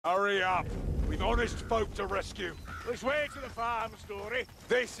Hurry up! We've honest folk to rescue. Let's way to the farm, Story.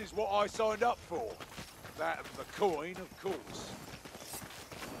 This is what I signed up for. That and the coin, of course.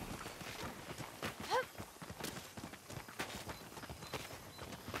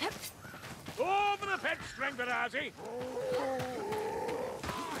 Over the pet strength, Barazi!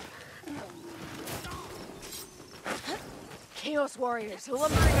 Chaos warriors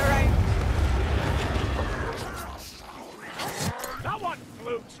lumbering around. That one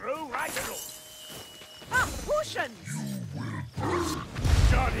flew through right enough. Ah, potions!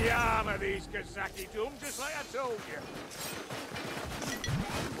 Shoddy armor these Kazaki doomed, just like I told you.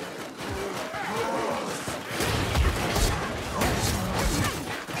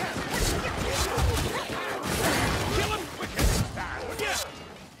 Kill him quicker this time, would you?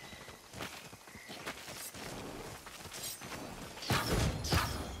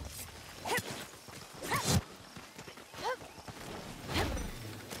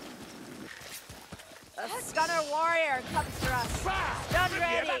 A Scunner warrior comes to us. Done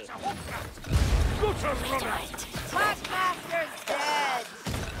ready. Gutter runner. Taskmaster's dead.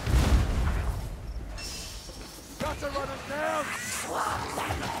 Gutter runners down.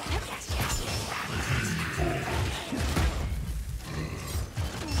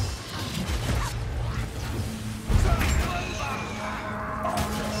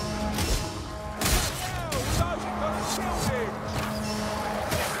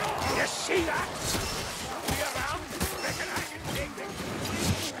 You see that?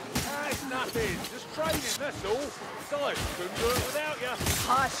 It's nothing. Just training, that's all. Besides, couldn't do it without you.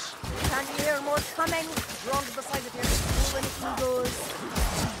 Hush. Can't you hear more coming? Drawn to the side of your stolen egos.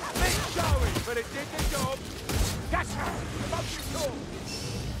 Bit showy, but it did the job. That's right. Above your talk.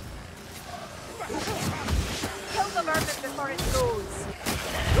 Kill the vermin before it goes.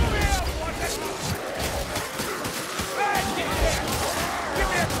 Come here, whatever. Hey, get here. Give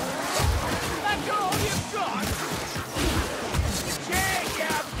me a... That's all you've got. Take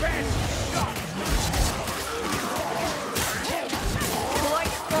your best shot.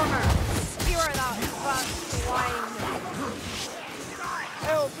 Light former. Skewer that fat swine.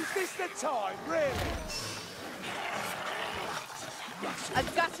 Help, is this the time, really? A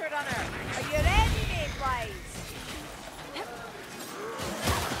gutter runner. Are you ready, Mayflies?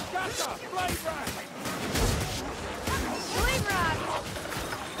 Gutter, blade rat. Flame rat.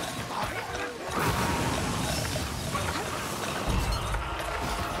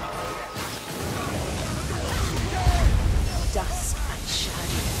 Dust and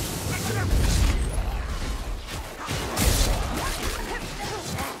shadow.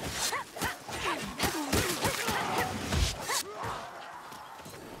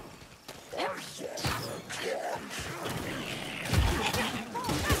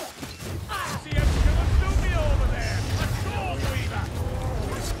 See a killer Snoopy over there. A sword weaver.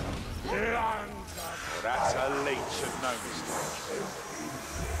 Long time. Well, that's a leech of no mistake.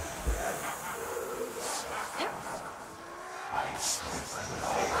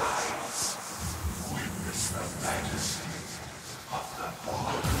 Witness the majesty of the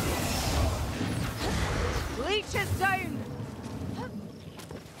border. Leech is down.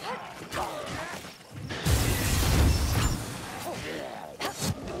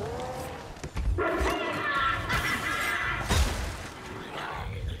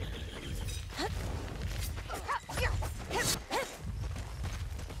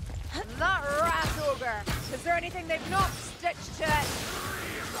 That rat ogre. Is there anything they've not stitched to it?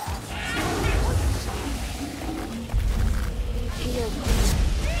 Here,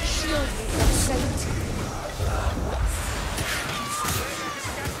 shield from sight.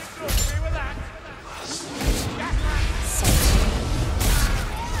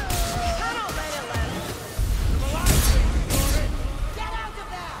 Cannot let it live. Get out of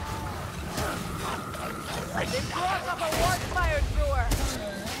there! They've brought up a wildfire thrower.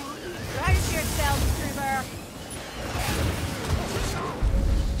 Rouse yourself, Trooper.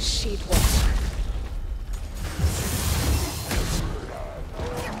 She'd walk.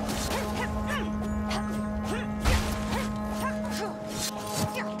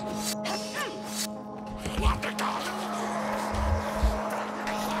 Wat Da Kate!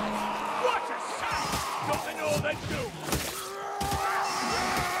 What a sight! Don't they know they do?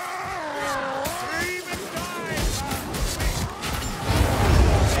 Scream and die!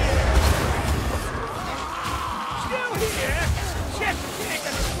 Still here? Just taking a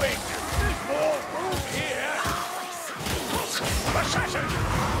swing. There's more room here. Assassin!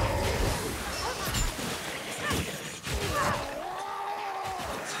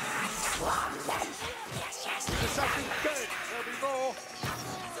 There's something good. There'll be more.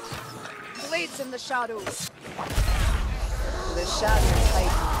 Blades in the shadows. The Shattered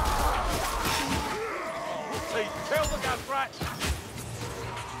Titan. Team, kill the gun rat!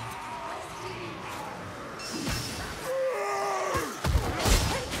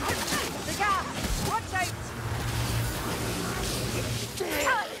 The gas! Watch out!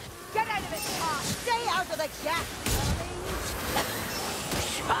 Get out of it, Tom! Stay out of the gas!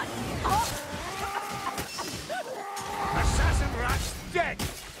 Shut up! Assassin rat's dead!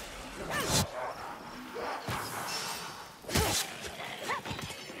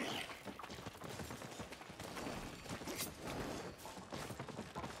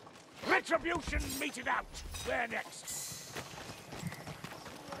 Retribution meted out! They're next!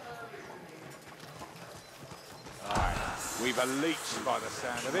 Alright, we've a leech by the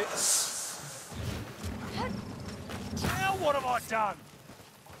sound of it. Now what have I done?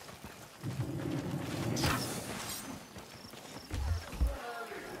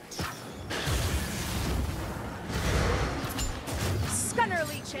 Scunner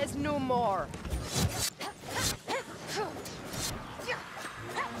Leech is no more.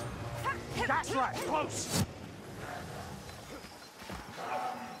 That's right, close!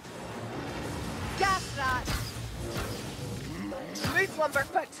 Gas rat! Move,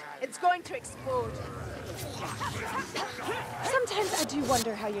 Lumberfoot! It's going to explode. Sometimes I do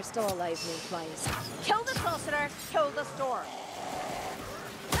wonder how you're still alive, Mayflies. Kill the sorcerer, kill the storm.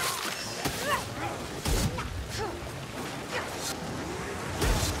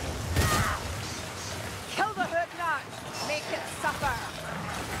 Kill the hook nut, make it suffer.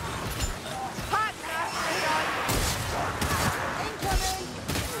 Hot incoming!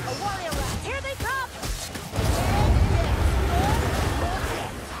 A warrior rat, here they come!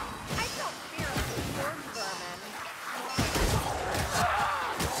 I don't fear storm vermin.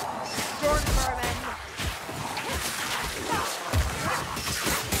 Storm vermin.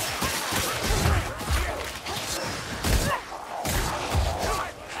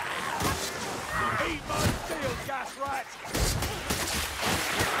 Eat my steel, gas rat!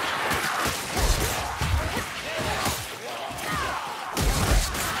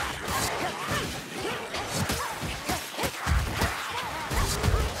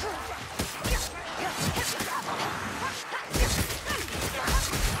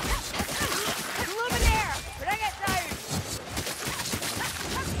 Luminaire, bring it down!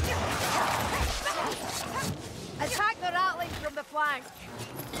 Attack the ratling from the flank.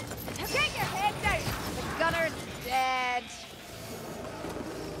 Get your head down! The gunner's dead.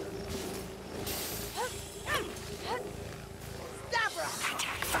 Stabra!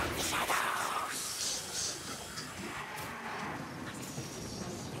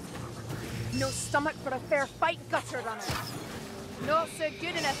 No stomach for a fair fight, gutter runner. Not so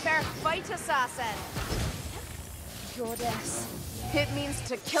good in a fair fight, assassin. Goddess, it means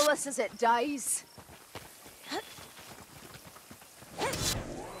to kill us as it dies.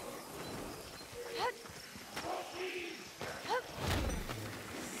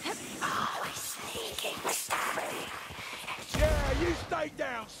 Always sneaking with family. Yeah, you stay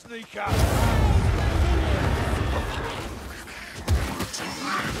down, sneaker!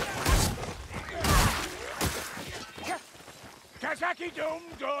 Kazaki Doom,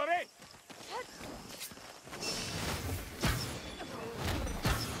 Dory!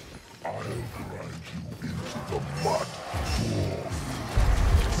 I'll grind you into the mud.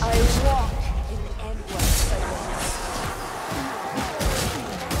 I walk in endless silence.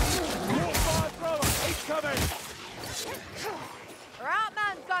 More fire thrower, he's coming!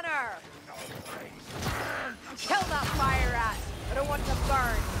 Ratman gunner! Kill that fire rat! I don't want to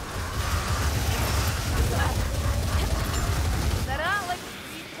burn. The ratling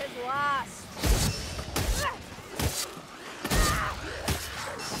breathed his last.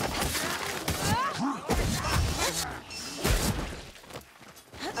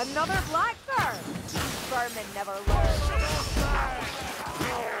 Another blackbird! Vermin never learn.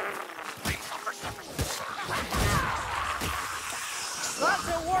 That's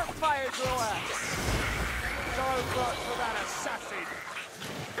a work fire thrower! So much for that assassin!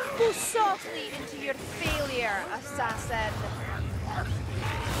 Go softly into your failure, assassin.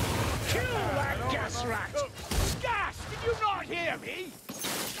 Kill that gas rat! Gas! Did you not hear me?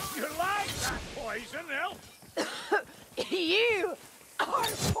 You like that poison, Elf? You are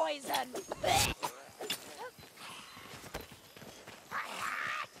poison!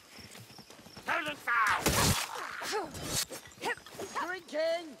 Thousand foul!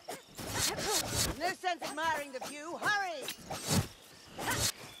 Drinking! No sense admiring the view. Hurry!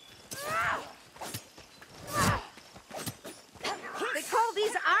 They call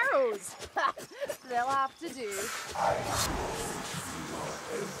these arrows. They'll have to do.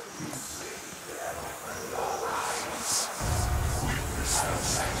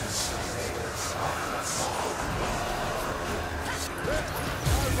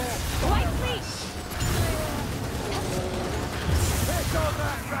 White leech! Pick on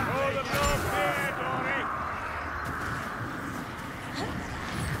that rat! Oh, the north here, Dory!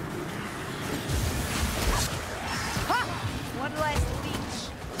 Ha! One less leech.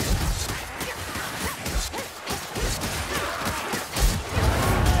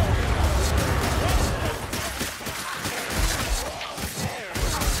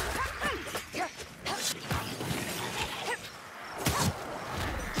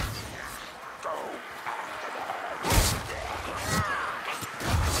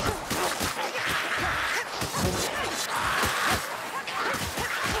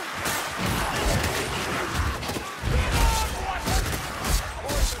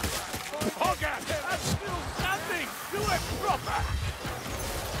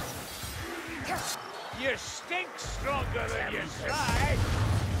 You stink stronger than you try.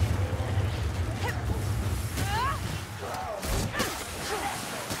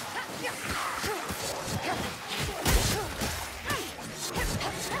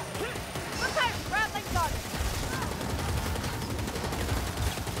 Look out! Rattling gun!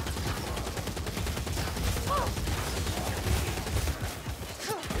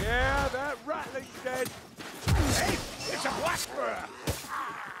 Yeah, that rattling's dead. Hey, it's a black fur.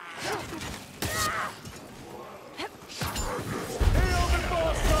 Heal the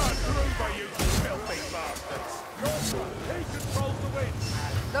boss Gruber, you filthy bastards. He controls the wind.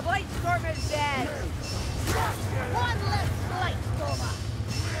 The Blight Storm is dead. One less Blight Stormer.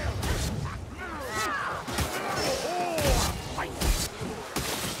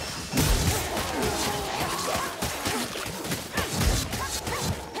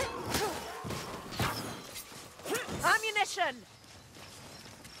 Ammunition!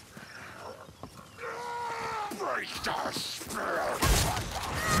 Break the spirit!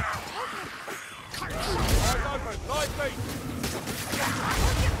 Eyes open, light me.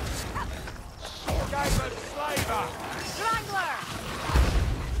 Gaben Slaver. Strangler!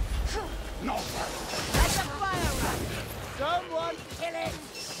 No! That's a fire! Someone Kill it!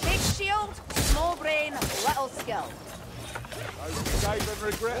 Big shield, small brain, little skill. Gaben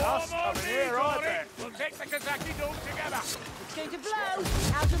regret us coming here, I bet. We'll take the Kazaki dome together. It's going to blow.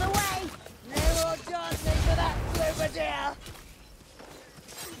 Out of the way. No more dancing for that blooper dear.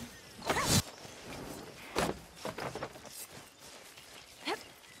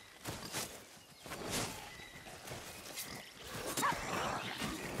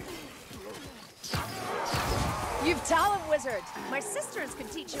 You've talent, wizard. My sisters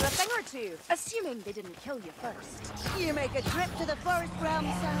could teach you a thing or two, assuming they didn't kill you first. You make a trip to the forest realm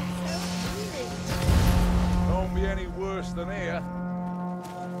sound so appealing. Won't be any worse than here.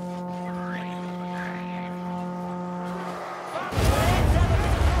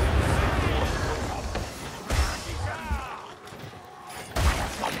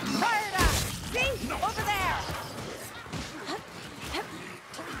 Fire it up! See? Over there!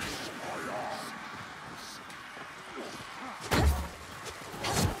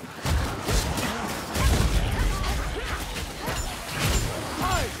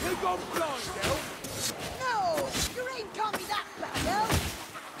 Hey, you gone blind, girl? No, you ain't call me that, Bando.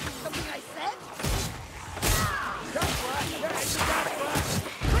 Something I said?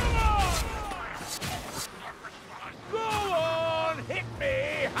 Go on, hit me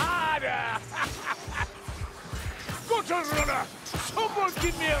harder! Gutter runner! Someone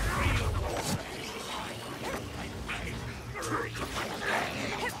give me a reel!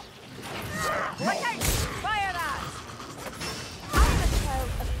 Look out! Fire that! I'm a child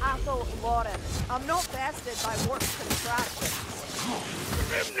of Athel Lauren. I'm not bested by warp contractions.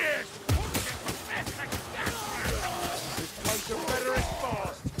 Grimness! This place are better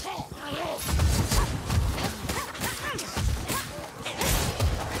exposed.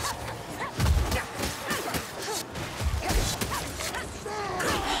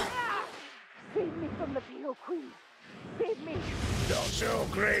 Save me from the Pale Queen. Save me! Not so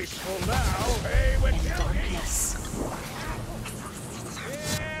graceful now, eh, when Darkness.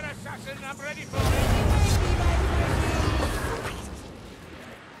 Here, assassin, I'm ready for it.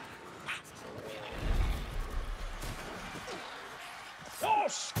 Oh,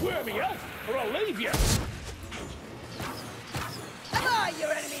 squirmy elf, or I'll leave you! Am I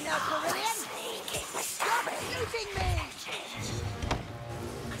your enemy now, Carillion? Stop shooting me!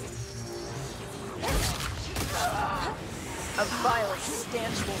 A vile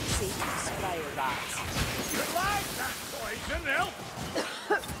stench won't save you, Squire Rats. You like that poison, elf?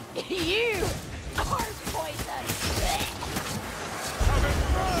 You are poison!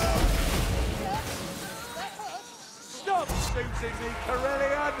 Stop! seems in me,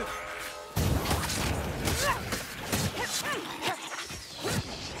 Corellian. He's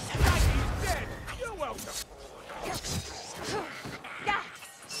dead. You're welcome.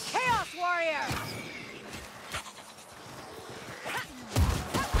 Chaos Warrior!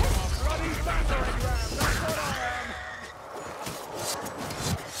 Bloody battering ram, that's what I am.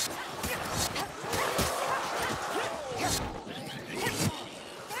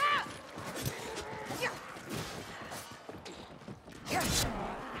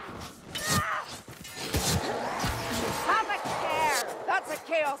 Have a care! That's a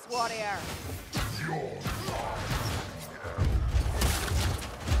Chaos Warrior!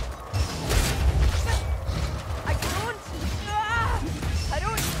 I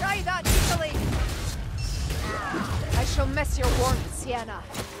don't try that easily! I shall miss your warmth, Sienna.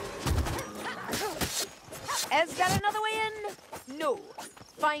 Is there another way in? No.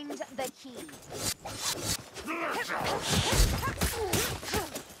 Find the key.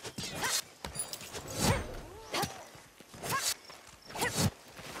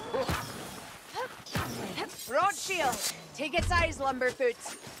 Broad shield. Take its eyes, Lumberfoot.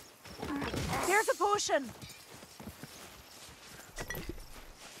 There's a potion.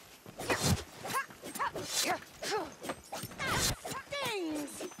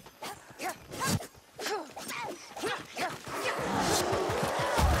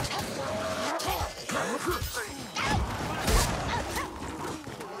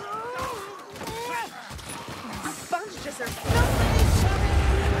 Sponges are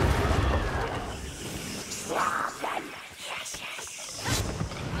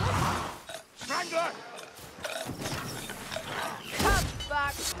Strangler! come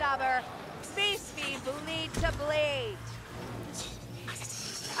back, stabber. Space me blade to blade.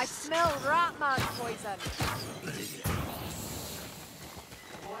 I smell Ratman poison.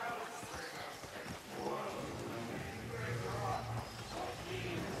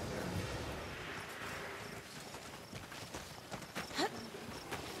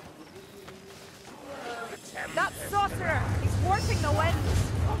 That sorcerer! He's warping the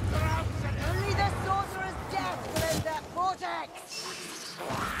winds! Only the sorcerer's death will end that vortex!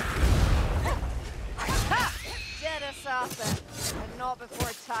 Ha! Dead assassin, and not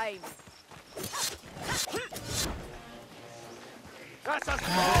before time. That's a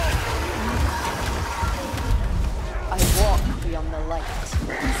I walk beyond the light.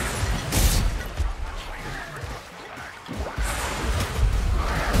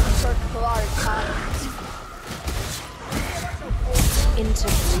 Circular talent. Into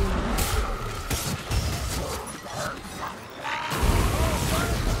bloom.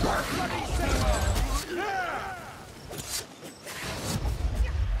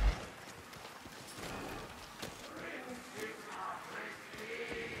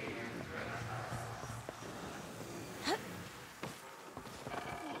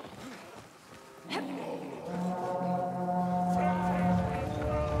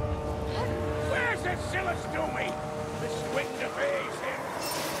 Where's the Silastumi? The swing the face here.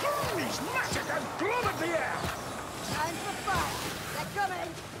 These massacres plummet the air! Time for fun! They're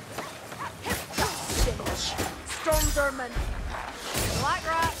coming! Finish. Stormvermin. Black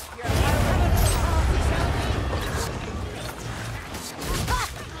Rat, you're out.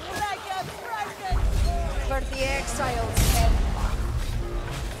 Like a broken For the exiles, Ken.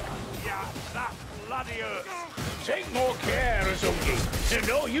 Yeah, that bloody earth. Take more care, Azungi. They're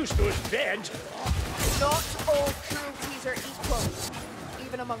no use to us dead. Not all cruelties are equal,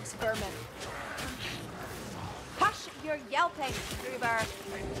 even amongst vermin. Hush your yelping, Gruber.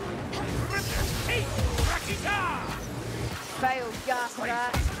 Hey, Rakita! Vile gas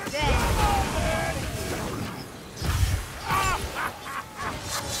rat, dead.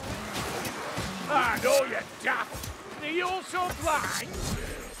 Ah, no, you daft. Are you also blind?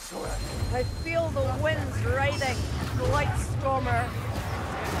 I feel the winds riding, Blight Stormer.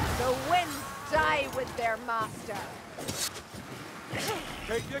 The winds die with their master.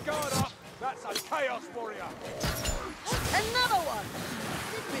 Keep your guard up. That's a Chaos Warrior. Another one!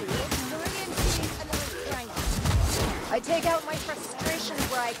 Cerulean cheese and a strength. I take out my frustrations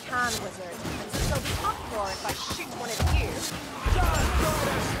where I can, wizard, and so there'll be uproar if I shoot one of you. Don't try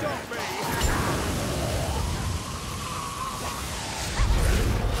to stop me.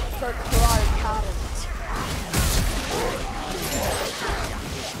 Circular current.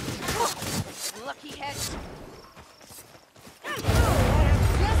 Lucky hit.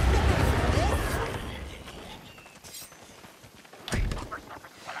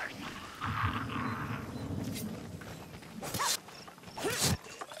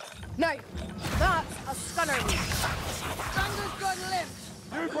 No, that's a stunner. Thunder's got limbs!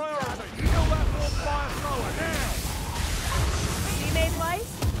 New priority. Kill that warp fire thrower now.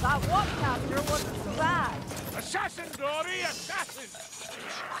 That warcaster wasn't so bad. Assassin, Glory, assassin!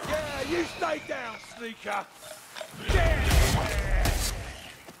 Yeah, you stay down, sneaker. Yeah!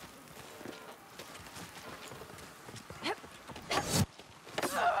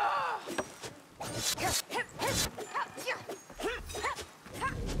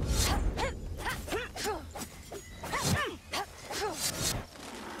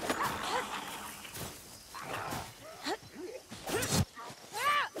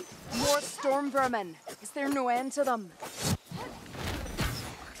 More storm vermin. Is there no end to them? That's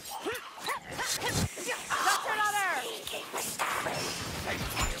another!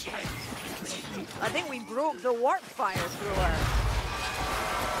 I think we broke the warp fire thrower.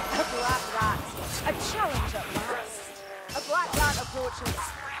 A black rat. A challenge at last. A black rat approaches.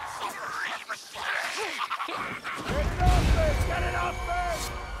 Get it off me!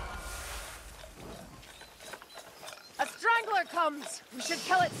 A strangler comes! We should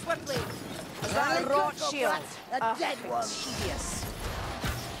kill it swiftly. That rot shield. A dead one. Tedious.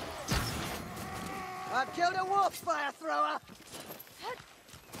 I've killed a warp fire thrower.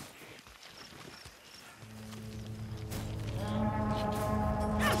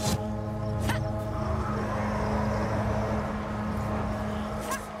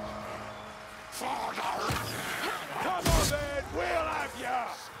 Come on then, we'll have ya!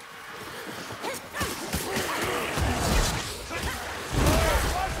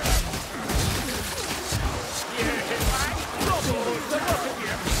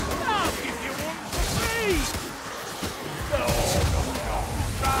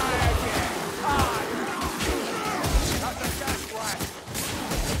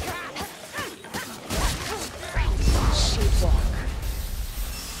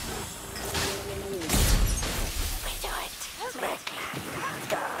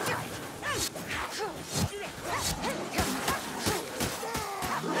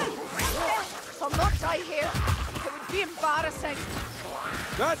 I'll not die here. It would be embarrassing.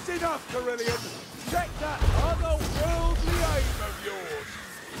 That's enough, Carillion. Check that otherworldly aim of yours.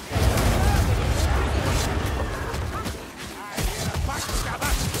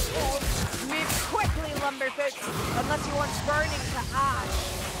 Move quickly, Lumberfoot, unless you want burning to ash.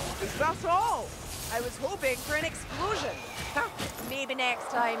 Is that all? I was hoping for an explosion. Maybe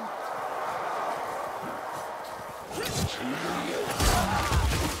next time.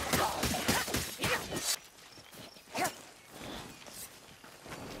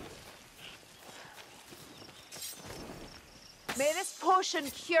 May this potion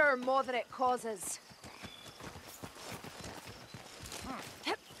cure more than it causes.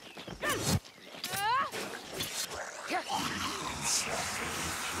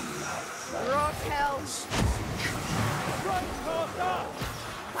 Rock hell.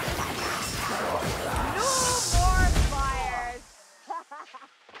 No more fires.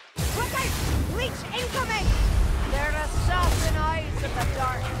 Look out! Leech incoming! They're assassin eyes in the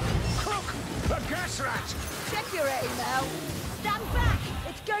dark. Cook! The gas rat! Check your aim now. Stand back!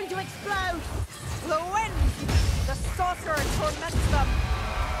 It's going to explode! The wind! The sorcerer torments them!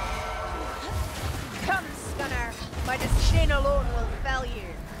 Come, Stunner! My disdain alone will fell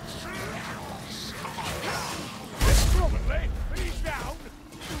you. Probably. He's down.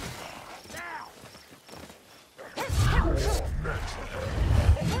 Now.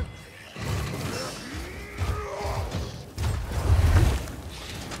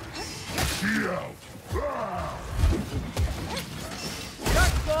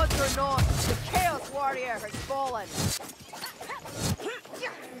 Dark gods or not, the Chaos Warrior has fallen.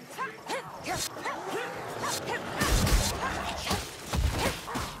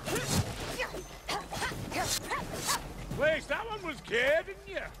 Please, that one was good, didn't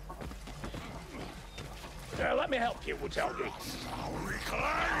you? Let me help you, Wutelgi.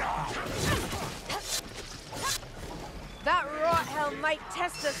 That rot hell might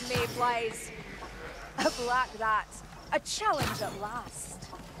test us, Mayflies. A black rat. A challenge at last.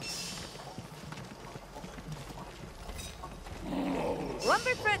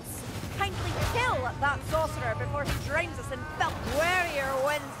 Lumberfoots, kindly kill that sorcerer before he drowns us in filth. Where are your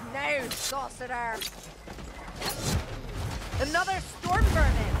winds now, sorcerer? Another storm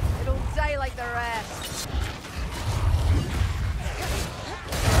vermin. It'll die like the rest.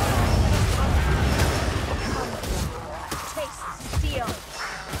 Taste steel.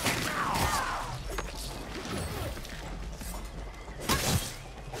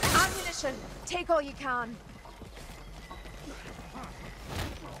 Ammunition. Take all you can.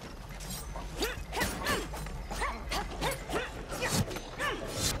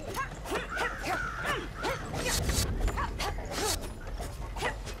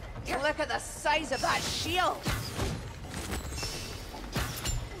 Look at the size of that shield.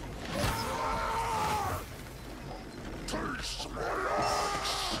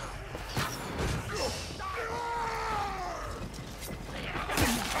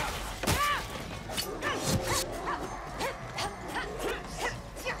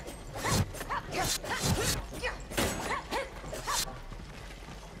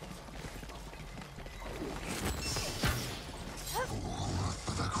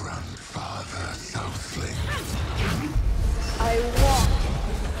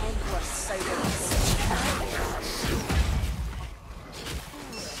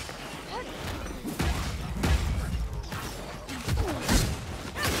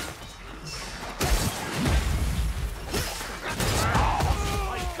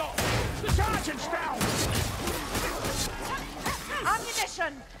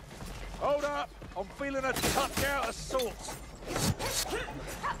 I'm feeling a touch out of sorts.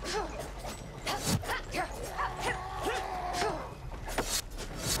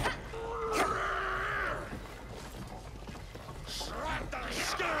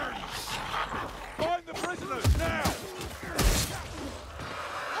 Find the prisoners now!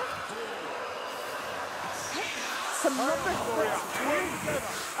 Some lumber foots.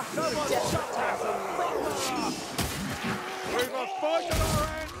 We've a fight on our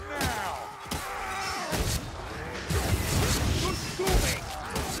hands now! Good schooling!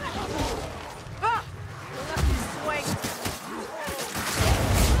 Ah! Lucky swing.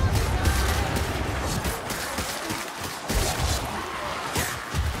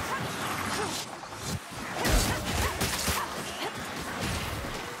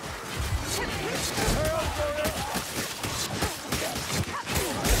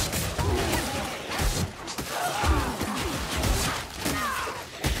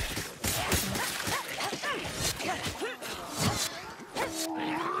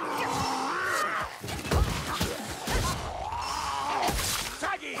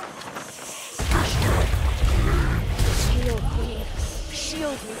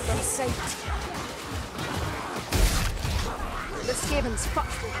 Shield me from sight. The Skaven's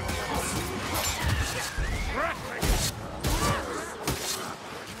fucked with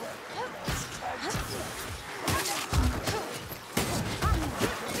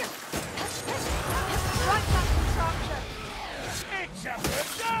right back construction. It's a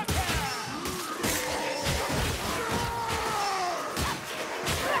berserker!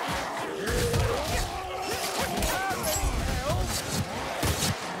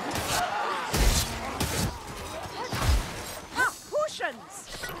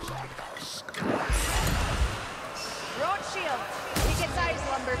 Broad shield. He gets eyes,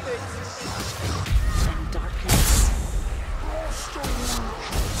 lumber boots. And darkness.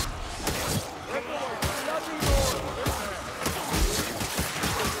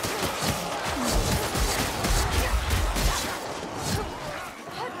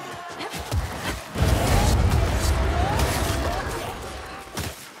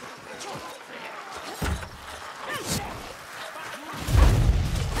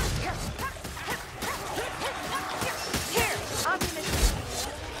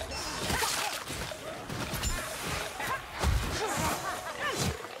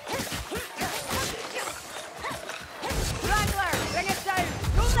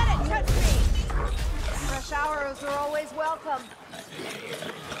 Showers are always welcome.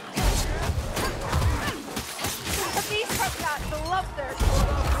 But these Hubcats love their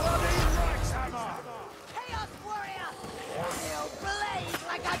Chaos Warrior! He'll blaze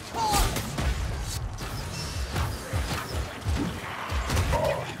like a torch!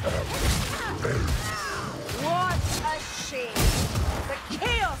 What a shame. The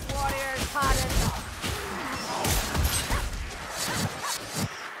Chaos Warriors had enough.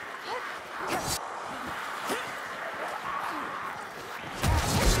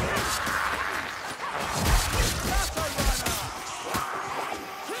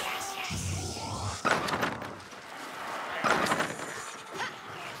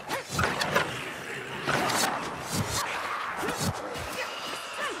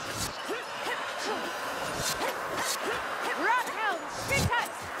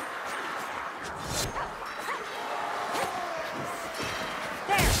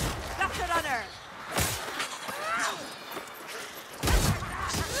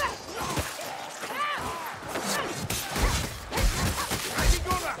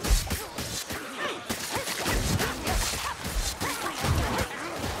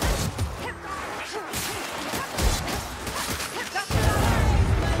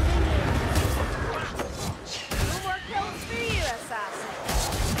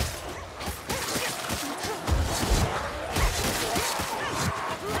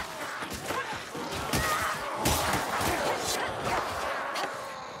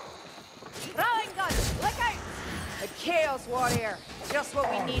 Chaos Warrior, just what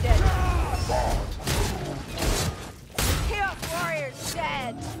we needed. Chaos Warrior's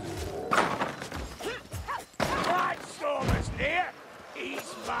dead. White Stormer's near.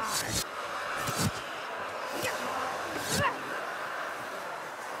 He's mine.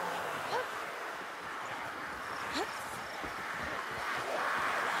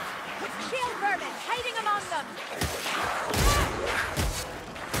 Shield vermin hiding among them.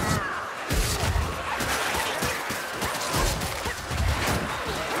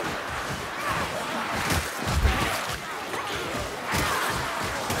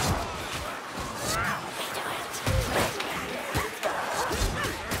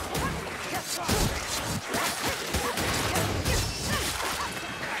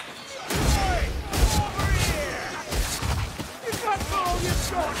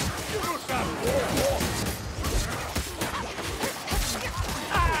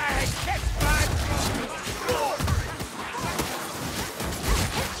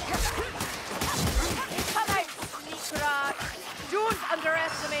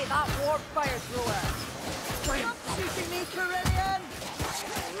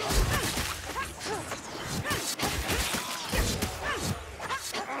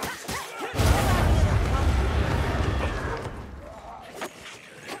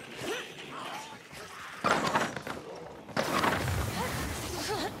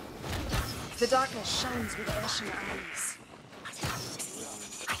 The darkness shines with ashen eyes.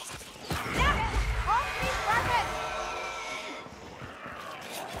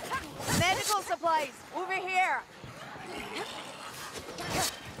 Medical supplies, over here.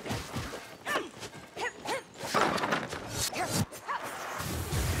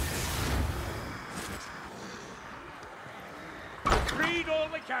 Read all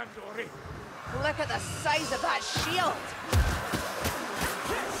we can, Dory. Look at the size of that shield.